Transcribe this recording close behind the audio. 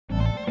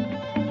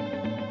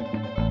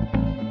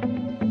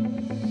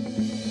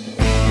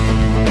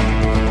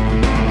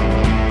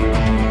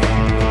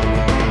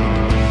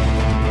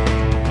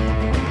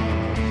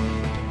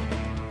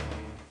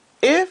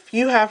if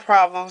you have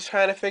problems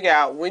trying to figure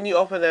out when you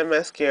open that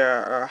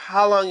mascara or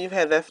how long you've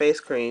had that face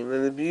cream,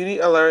 then the Beauty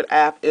Alert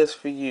app is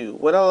for you.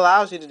 What it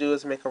allows you to do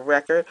is make a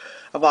record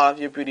of all of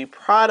your beauty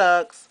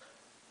products,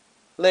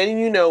 letting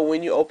you know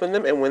when you open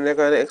them and when they're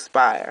going to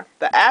expire.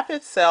 The app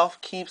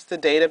itself keeps the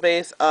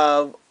database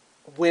of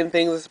when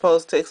things are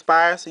supposed to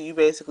expire, so you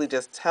basically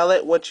just tell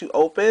it what you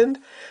opened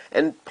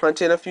and punch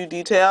in a few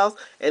details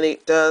and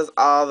it does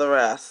all the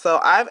rest. So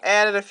I've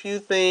added a few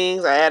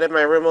things. I added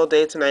my Rimmel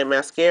Day to Night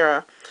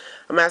mascara.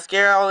 A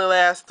mascara only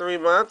lasts 3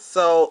 months,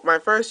 so my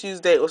first use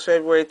date was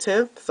February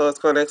 10th, so it's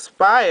going to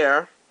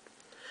expire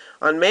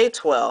on May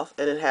 12th,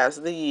 and it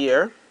has the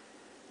year.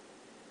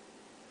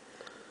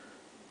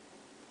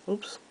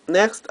 Oops.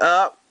 Next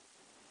up,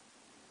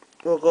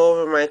 we'll go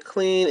over my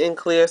Clean and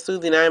Clear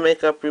Soothing Eye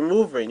Makeup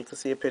Remover, and you can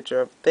see a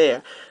picture of it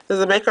there. This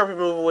is a makeup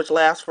remover which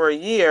lasts for a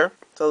year,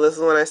 so this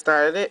is when I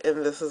started it,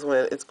 and this is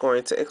when it's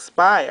going to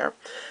expire.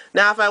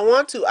 Now, if I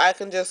want to, I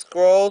can just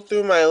scroll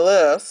through my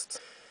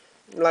list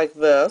like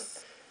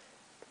this,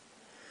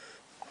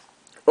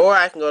 or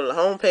I can go to the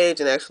home page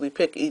and actually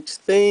pick each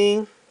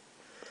thing,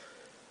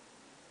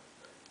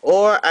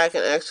 or I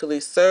can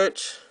actually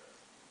search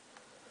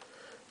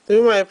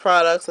through my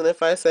products, and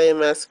if I say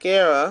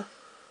mascara,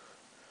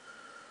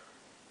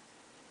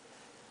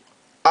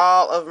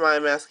 all of my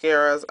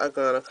mascaras are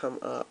going to come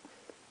up,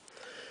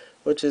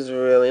 which is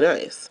really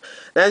nice.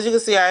 Now, as you can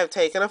see, I have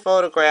taken a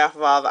photograph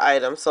of all the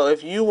items, so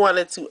if you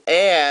wanted to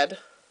add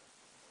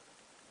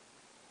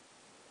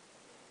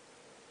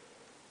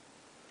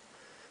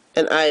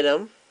an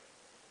item,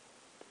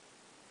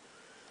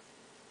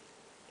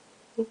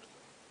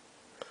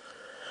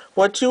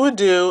 what you would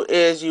do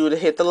is you would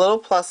hit the little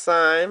plus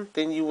sign,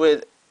 then you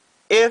would,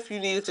 if you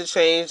needed to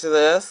change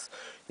this,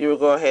 you would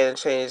go ahead and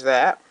change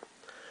that.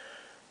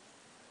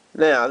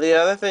 Now, the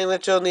other thing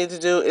that you'll need to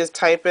do is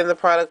type in the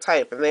product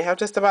type, and they have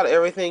just about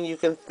everything you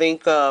can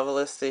think of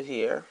listed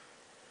here.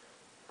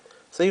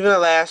 So even a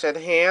lash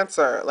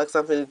enhancer, like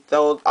something,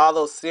 all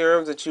those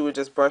serums that you would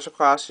just brush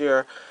across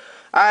your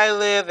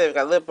eyelid. They've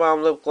got lip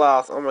balm, lip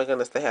gloss. Oh my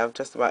goodness, they have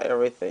just about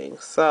everything.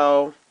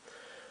 So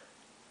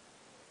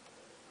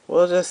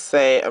we'll just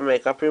say a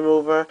makeup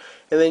remover,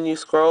 and then you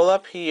scroll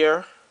up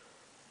here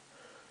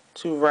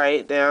to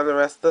write down the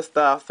rest of the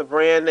stuff, the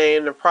brand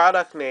name, the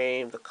product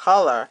name, the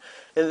color,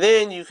 and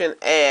then you can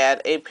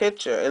add a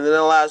picture, and then it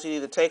allows you to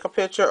either take a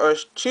picture or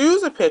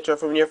choose a picture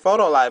from your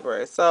photo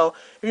library. So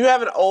if you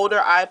have an older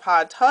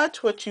iPod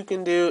Touch, what you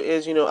can do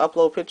is,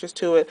 upload pictures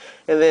to it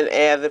and then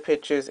add the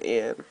pictures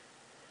in.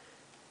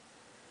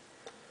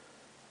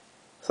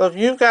 So if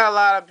you've got a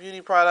lot of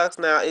beauty products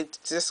now, it's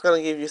just going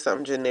to give you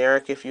something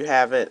generic if you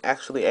haven't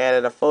actually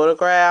added a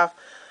photograph.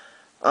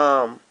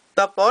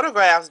 The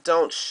photographs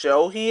don't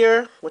show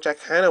here, which I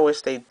kind of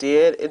wish they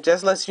did. It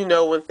just lets you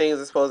know when things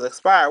are supposed to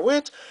expire,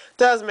 which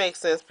does make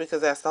sense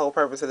because that's the whole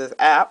purpose of this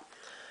app.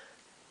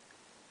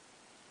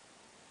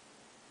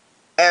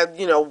 And,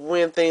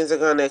 when things are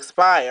going to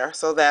expire.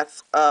 So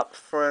that's up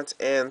front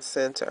and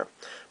center.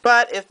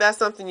 But if that's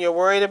something you're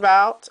worried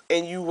about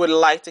and you would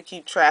like to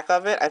keep track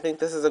of it, I think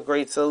this is a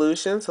great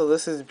solution. So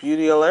this is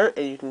Beauty Alert,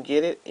 and you can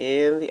get it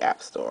in the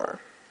App Store.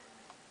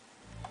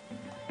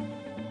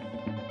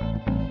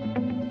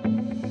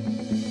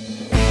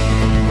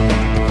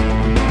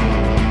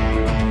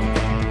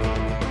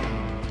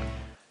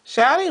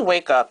 Shouting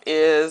wake up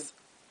is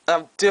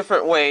a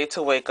different way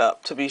to wake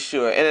up, to be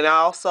sure. And it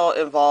also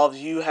involves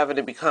you having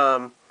to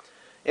become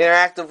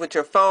interactive with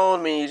your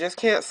phone. I mean, you just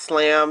can't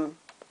slam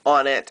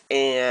on it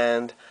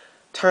and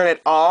turn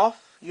it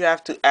off. You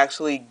have to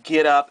actually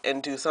get up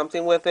and do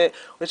something with it,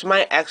 which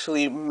might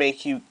actually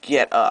make you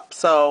get up.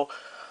 So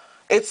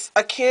it's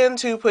akin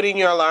to putting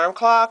your alarm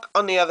clock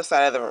on the other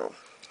side of the room.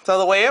 So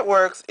the way it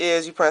works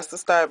is you press the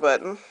start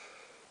button,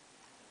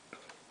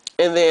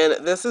 and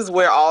then this is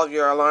where all of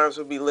your alarms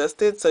would be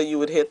listed. So you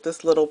would hit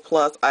this little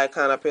plus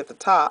icon up at the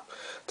top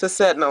to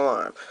set an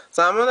alarm.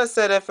 So I'm going to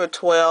set it for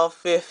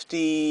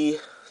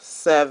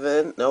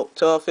 12:57, nope,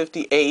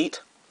 12:58.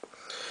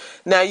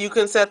 Now you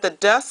can set the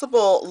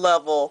decibel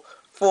level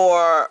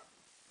for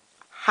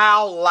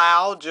how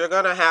loud you're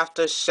going to have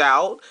to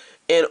shout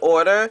in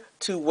order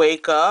to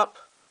wake up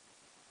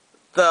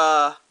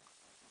to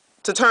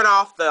turn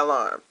off the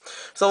alarm.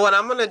 So what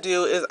I'm going to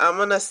do is I'm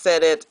going to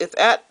set it, it's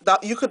at,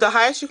 the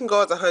highest you can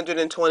go is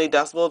 120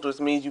 decibels, which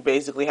means you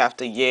basically have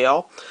to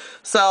yell.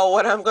 So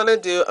what I'm going to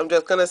do, I'm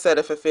just going to set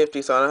it for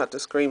 50 so I don't have to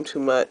scream too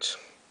much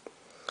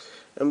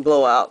and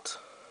blow out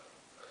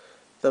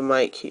the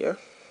mic here.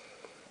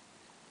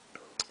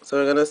 So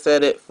we're going to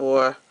set it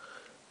for,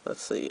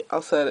 let's see,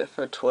 I'll set it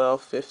for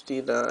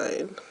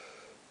 12:59.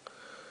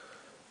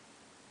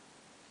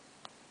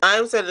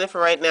 I'm setting it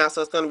for right now,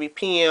 so it's going to be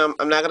PM.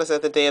 I'm not going to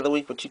set the day of the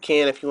week, but you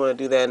can if you want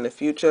to do that in the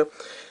future.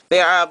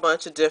 There are a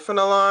bunch of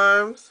different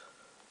alarms.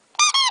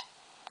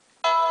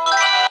 So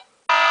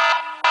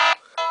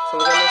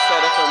we're going to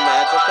set it for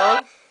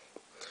magical.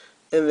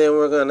 And then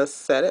we're going to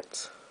set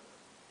it.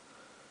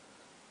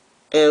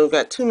 And we've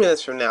got 2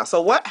 minutes from now.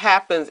 So what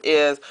happens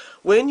is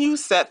when you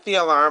set the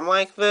alarm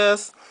like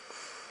this,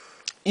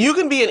 You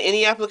can be in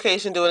any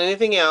application doing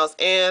anything else,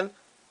 and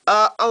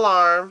a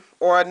alarm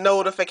or a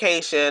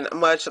notification,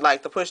 much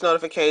like the push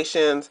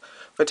notifications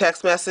for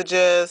text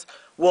messages,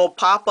 will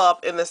pop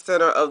up in the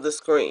center of the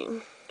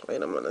screen.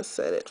 Wait, I'm going to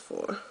set it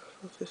for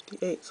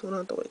 58, so I don't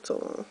have to wait so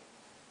long.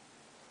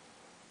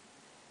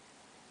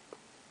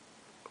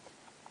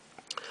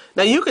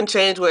 Now you can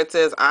change where it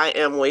says I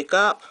am wake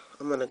up.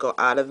 I'm going to go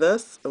out of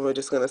this, and we're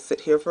just going to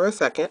sit here for a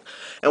second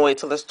and wait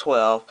till it's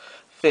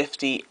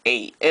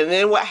 12:58. And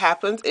then what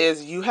happens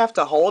is you have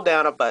to hold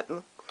down a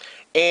button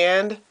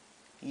and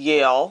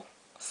yell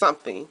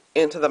something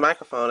into the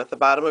microphone at the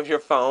bottom of your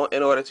phone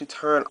in order to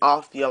turn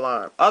off the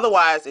alarm.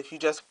 Otherwise, if you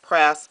just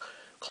press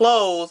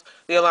close,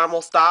 the alarm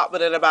will stop,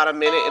 but in about a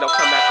minute it'll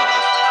come back on.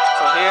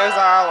 So here's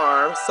our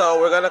alarm. So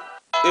we're going to,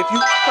 if you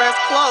press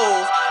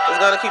close, it's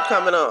going to keep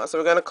coming on. So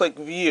we're going to click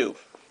view.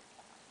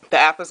 The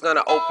app is going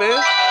to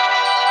open.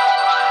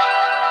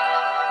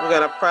 We're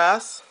going to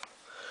press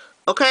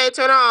okay,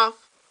 turn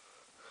off,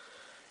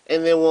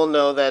 and then we'll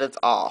know that it's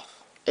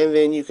off. And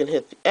then you can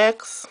hit the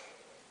X,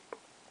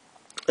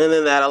 and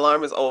then that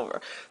alarm is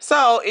over.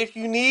 So if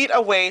you need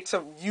a way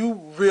to, you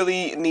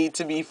really need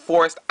to be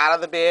forced out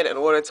of the bed in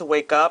order to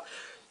wake up,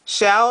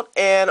 Shout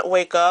and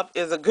Wake Up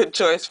is a good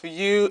choice for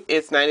you.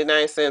 It's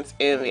 99 cents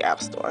in the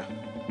App Store.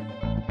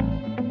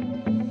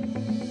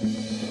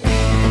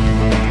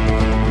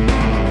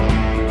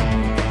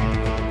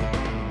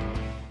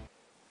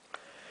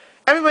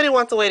 Everybody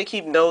wants a way to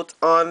keep notes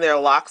on their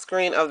lock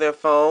screen of their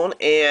phone,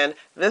 and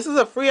this is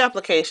a free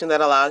application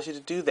that allows you to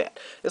do that.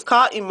 It's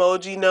called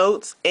Emoji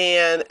Notes,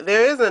 and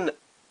there is an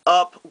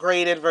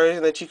upgraded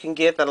version that you can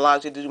get that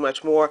allows you to do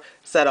much more.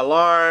 Set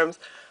alarms.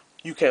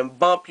 You can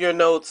bump your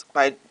notes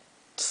by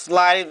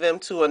sliding them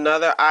to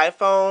another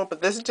iPhone,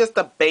 but this is just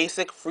the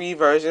basic free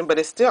version, but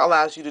it still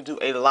allows you to do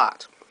a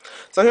lot.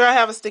 So here I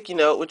have a sticky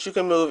note which you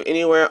can move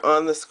anywhere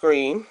on the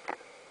screen.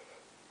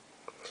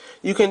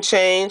 You can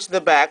change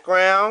the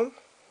background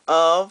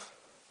of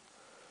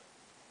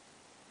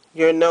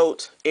your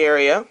note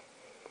area,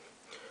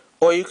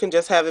 or you can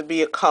just have it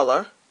be a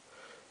color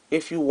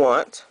if you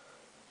want.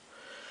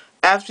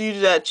 After you do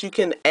that, you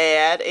can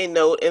add a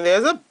note, and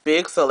there's a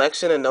big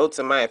selection of notes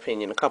in my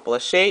opinion. A couple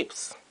of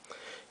shapes.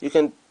 You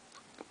can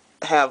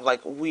have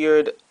like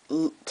weird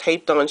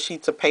taped on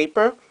sheets of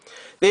paper.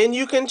 Then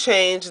you can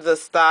change the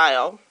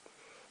style,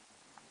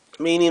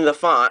 meaning the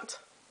font,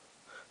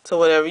 to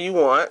whatever you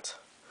want.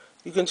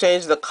 You can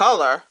change the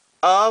color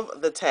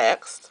of the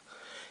text,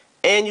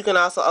 and you can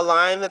also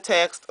align the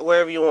text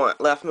wherever you want,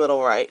 left,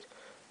 middle, right.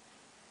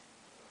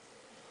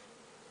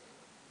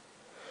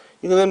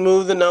 You can then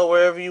move the note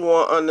wherever you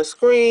want on the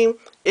screen.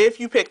 If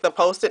you pick the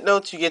post-it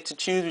notes, you get to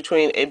choose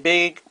between a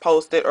big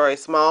post-it or a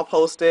small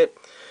post-it.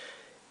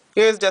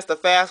 Here's just a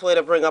fast way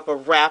to bring up a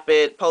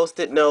rapid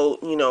post-it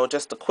note, you know,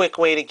 just a quick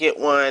way to get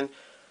one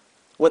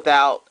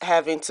without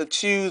having to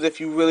choose if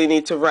you really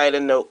need to write a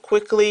note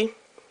quickly.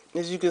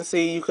 As you can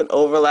see, you can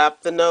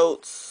overlap the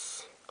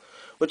notes.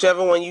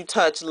 Whichever one you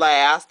touch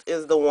last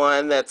is the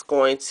one that's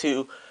going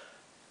to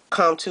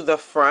come to the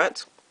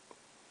front.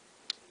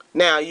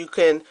 Now you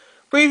can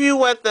preview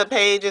what the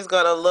page is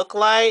going to look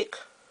like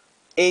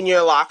in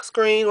your lock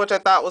screen, which I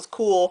thought was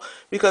cool,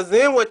 because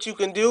then what you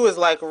can do is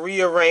like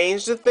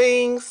rearrange the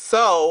things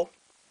so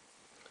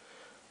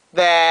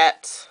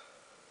that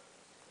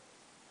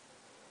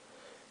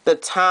the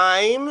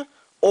time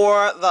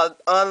or the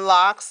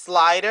unlock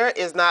slider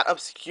is not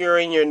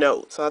obscuring your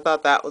notes. So I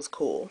thought that was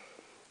cool.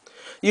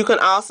 You can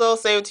also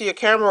save it to your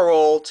camera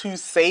roll to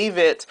save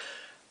it,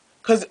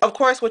 because of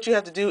course what you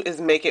have to do is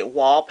make it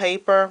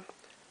wallpaper.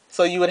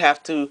 So you would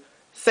have to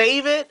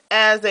save it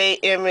as a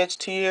image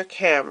to your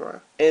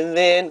camera and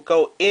then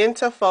go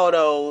into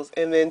photos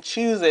and then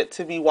choose it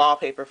to be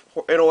wallpaper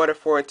in order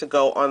for it to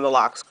go on the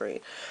lock screen.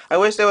 I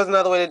wish there was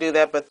another way to do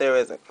that, but there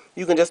isn't.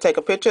 You can just take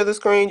a picture of the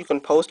screen, you can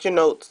post your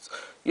notes,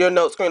 your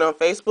note screen on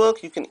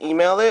Facebook, you can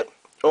email it,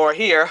 or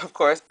here, of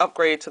course,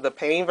 upgrade to the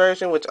paying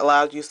version, which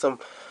allows you some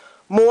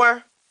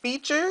more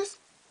features,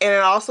 and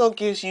it also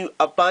gives you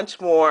a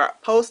bunch more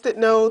post-it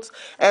notes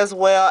as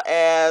well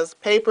as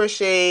paper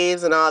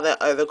shades and all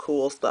that other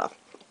cool stuff.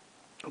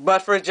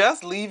 But for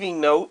just leaving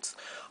notes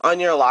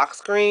on your lock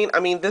screen, I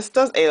mean, this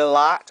does a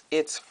lot.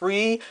 It's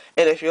free,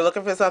 and if you're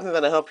looking for something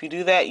that'll help you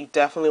do that, you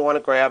definitely want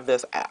to grab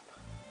this app.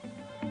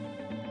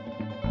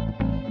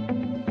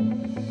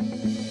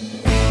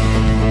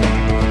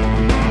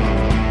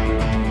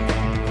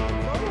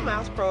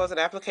 Mouse Pro is an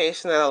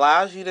application that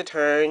allows you to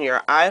turn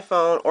your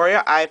iPhone or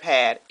your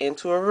iPad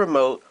into a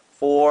remote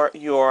for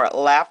your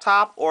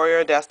laptop or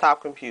your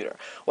desktop computer.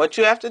 What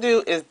you have to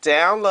do is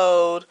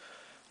download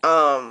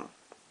an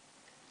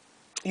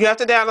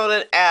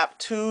app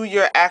to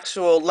your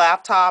actual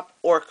laptop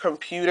or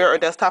computer or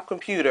desktop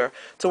computer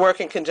to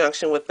work in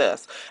conjunction with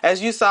this.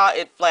 As you saw,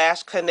 it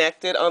flashed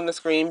connected on the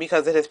screen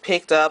because it has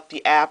picked up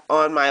the app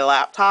on my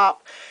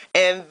laptop.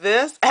 And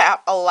this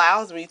app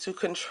allows me to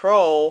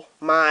control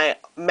my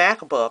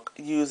MacBook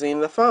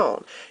using the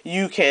phone.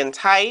 You can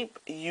type,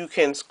 you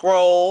can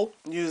scroll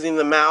using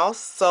the mouse.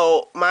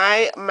 So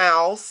my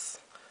mouse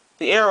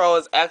the arrow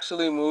is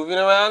actually moving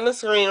around the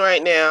screen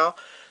right now.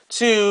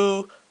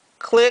 To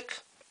click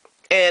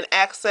and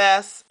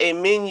access a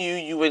menu,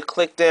 you would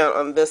click down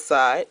on this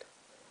side,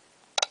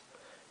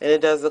 and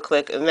it does the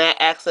click, and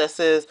that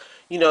accesses,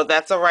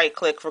 that's a right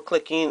click for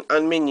clicking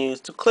on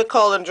menus. To click,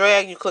 hold, and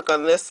drag, you click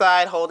on this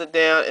side, hold it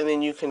down, and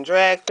then you can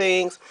drag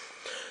things.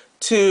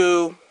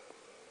 To,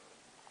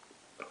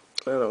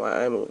 I don't know why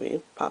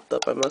iMovie popped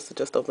up. I must have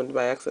just opened it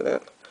by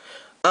accident.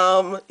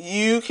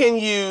 You can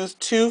use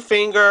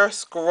two-finger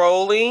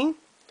scrolling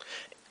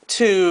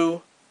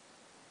to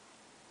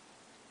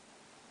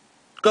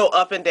go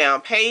up and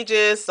down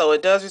pages, so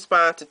it does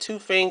respond to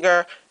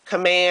two-finger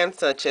commands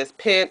such as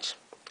pinch,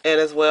 and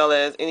as well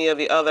as any of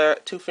the other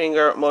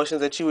two-finger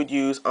motions that you would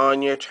use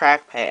on your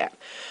trackpad.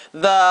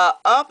 The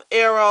up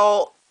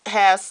arrow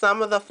has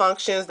some of the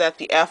functions that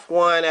the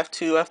F1,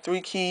 F2,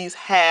 F3 keys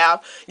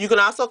have. You can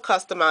also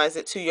customize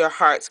it to your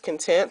heart's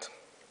content.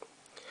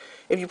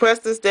 If you press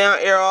this down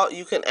arrow,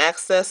 you can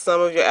access some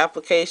of your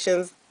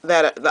applications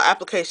the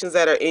applications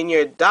that are in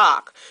your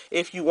dock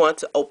if you want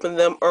to open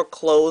them or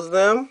close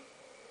them.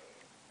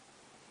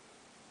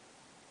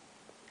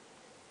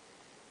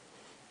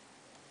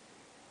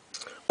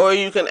 Or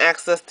you can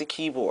access the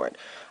keyboard.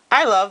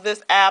 I love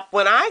this app.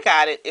 When I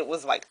got it, it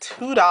was like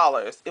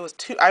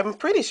 $2. I'm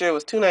pretty sure it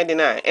was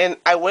 $2.99. And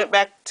I went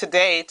back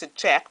today to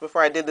check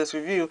before I did this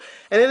review,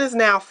 and it is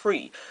now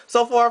free.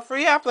 So for a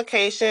free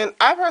application,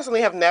 I personally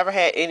have never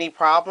had any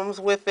problems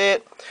with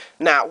it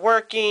not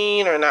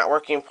working or not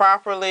working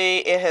properly.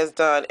 It has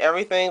done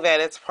everything that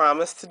it's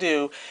promised to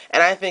do,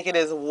 and I think it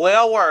is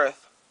well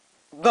worth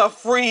the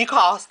free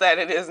cost that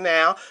it is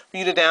now for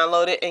you to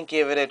download it and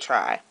give it a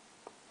try.